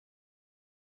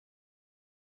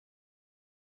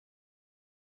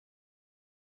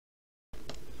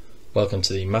Welcome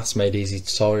to the Maths Made Easy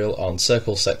tutorial on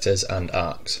circles, sectors and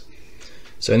arcs.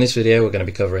 So in this video we're going to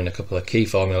be covering a couple of key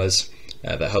formulas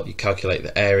that help you calculate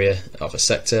the area of a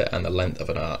sector and the length of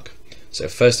an arc. So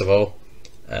first of all,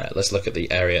 let's look at the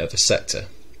area of a sector.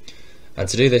 And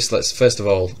to do this, let's first of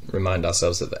all remind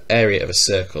ourselves that the area of a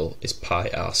circle is pi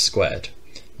r squared.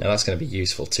 Now that's going to be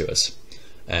useful to us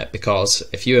because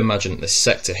if you imagine this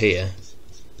sector here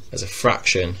as a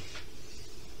fraction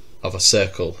of a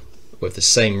circle with the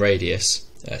same radius,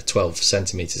 12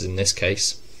 centimeters in this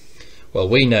case, well,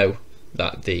 we know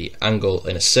that the angle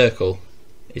in a circle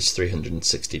is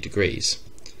 360 degrees,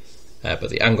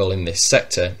 but the angle in this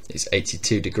sector is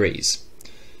 82 degrees.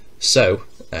 So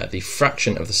the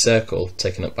fraction of the circle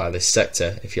taken up by this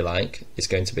sector, if you like, is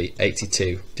going to be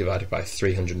 82 divided by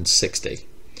 360.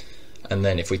 And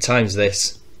then if we times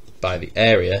this by the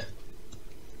area,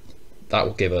 that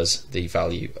will give us the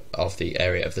value of the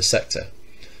area of the sector.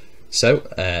 So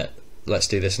let's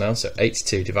do this now. So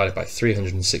 82 divided by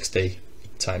 360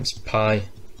 times pi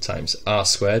times r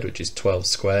squared, which is 12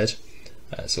 squared.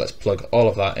 So let's plug all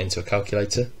of that into a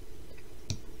calculator.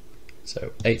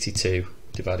 So 82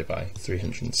 divided by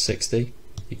 360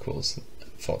 equals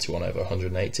 41 over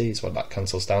 180 is what that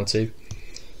cancels down to. And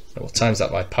we'll times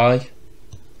that by pi, and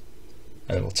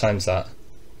then we'll times that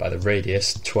by the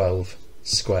radius 12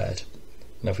 squared.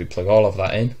 And if we plug all of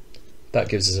that in, that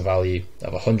gives us a value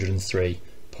of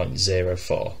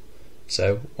 103.04.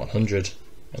 So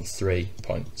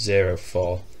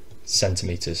 103.04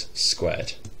 centimeters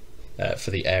squared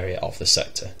for the area of the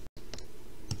sector.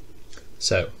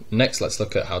 So next let's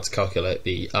look at how to calculate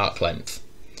the arc length.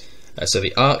 So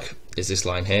the arc is this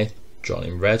line here, drawn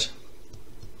in red,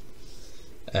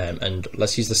 and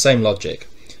let's use the same logic.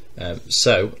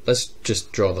 So let's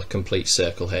just draw the complete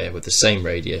circle here with the same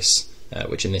radius,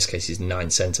 which in this case is 9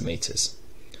 centimeters.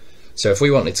 So if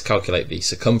we wanted to calculate the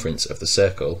circumference of the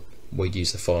circle, we'd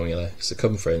use the formula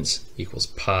circumference equals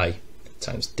pi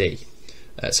times d.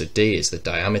 So d is the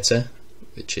diameter,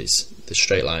 which is the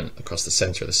straight line across the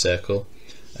centre of the circle.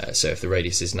 So if the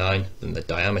radius is 9, then the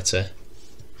diameter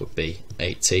would be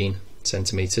 18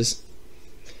 centimeters.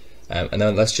 And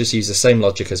then let's just use the same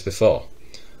logic as before.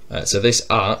 So this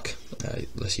arc,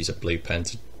 let's use a blue pen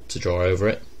to draw over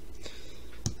it.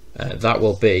 That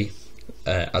will be,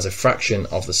 as a fraction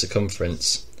of the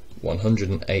circumference,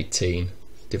 118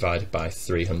 divided by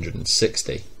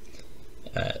 360.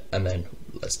 And then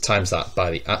let's times that by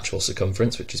the actual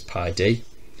circumference, which is pi d.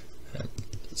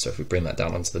 So if we bring that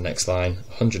down onto the next line,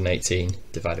 118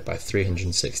 divided by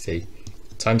 360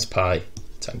 times pi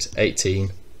times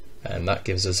 18, and that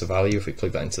gives us a value, if we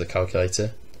plug that into the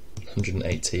calculator,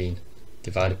 118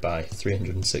 divided by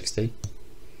 360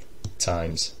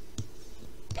 times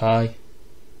pi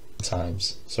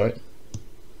times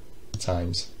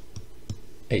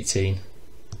 18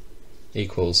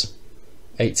 equals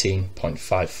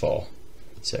 18.54.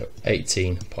 So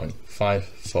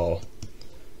 18.54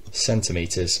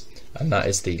 centimeters, and that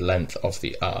is the length of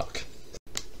the arc.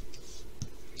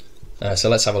 So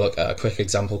let's have a look at a quick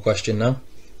example question now.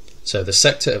 So the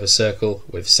sector of a circle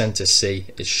with centre C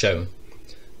is shown.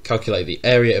 Calculate the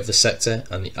area of the sector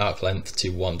and the arc length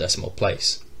to one decimal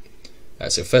place.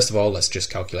 So first of all, let's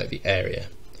just calculate the area.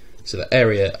 So the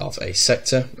area of a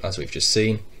sector, as we've just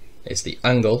seen, is the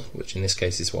angle, which in this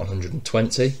case is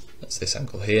 120, that's this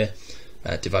angle here,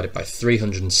 divided by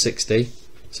 360.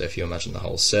 So if you imagine the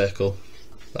whole circle,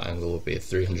 that angle will be at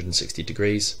 360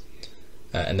 degrees.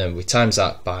 And then we times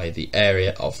that by the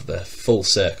area of the full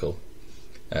circle.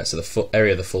 So the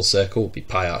area of the full circle will be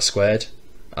pi r squared.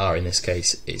 R in this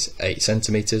case is 8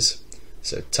 centimeters.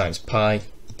 So times pi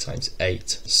times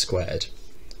 8 squared.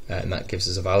 And that gives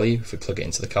us a value if we plug it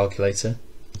into the calculator.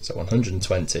 So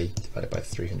 120 divided by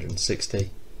 360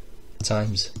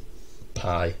 times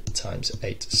pi times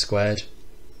 8 squared.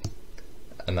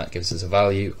 And that gives us a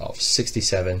value of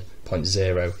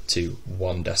 67.0 to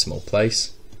one decimal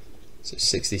place. So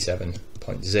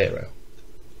 67.0.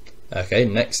 Okay,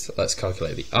 next let's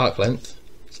calculate the arc length.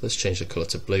 So let's change the colour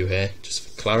to blue here just for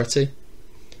clarity.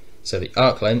 So the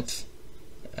arc length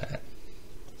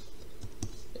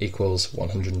equals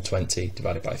 120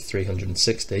 divided by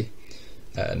 360,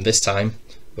 and this time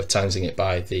we're timesing it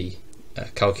by the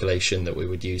calculation that we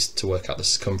would use to work out the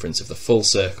circumference of the full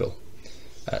circle.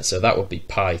 So that would be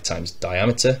pi times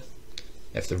diameter.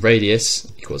 If the radius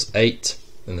equals 8,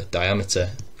 then the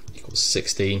diameter equals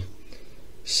 16.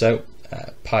 So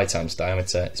pi times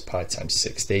diameter is pi times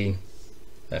 16.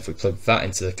 And if we plug that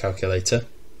into the calculator,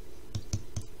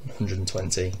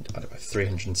 120 divided by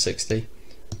 360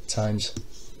 times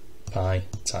pi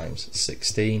times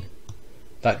 16,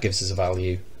 that gives us a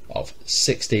value of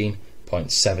 16.0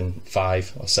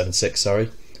 0.75 or 76, sorry,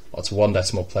 or to 1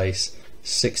 decimal place,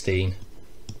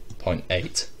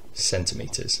 16.8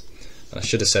 centimetres. And I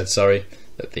should have said, sorry,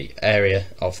 that the area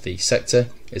of the sector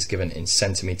is given in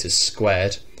centimetres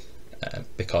squared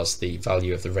because the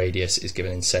value of the radius is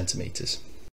given in centimetres.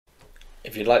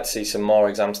 If you'd like to see some more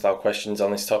exam style questions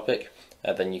on this topic,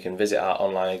 then you can visit our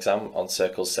online exam on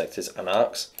circles, sectors and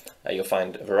arcs. You'll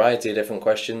find a variety of different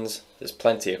questions. There's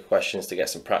plenty of questions to get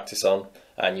some practice on,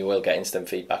 and you will get instant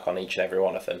feedback on each and every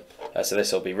one of them. So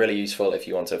this will be really useful if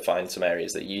you want to find some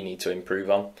areas that you need to improve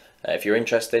on. If you're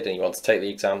interested and you want to take the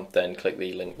exam, then click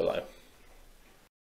the link below.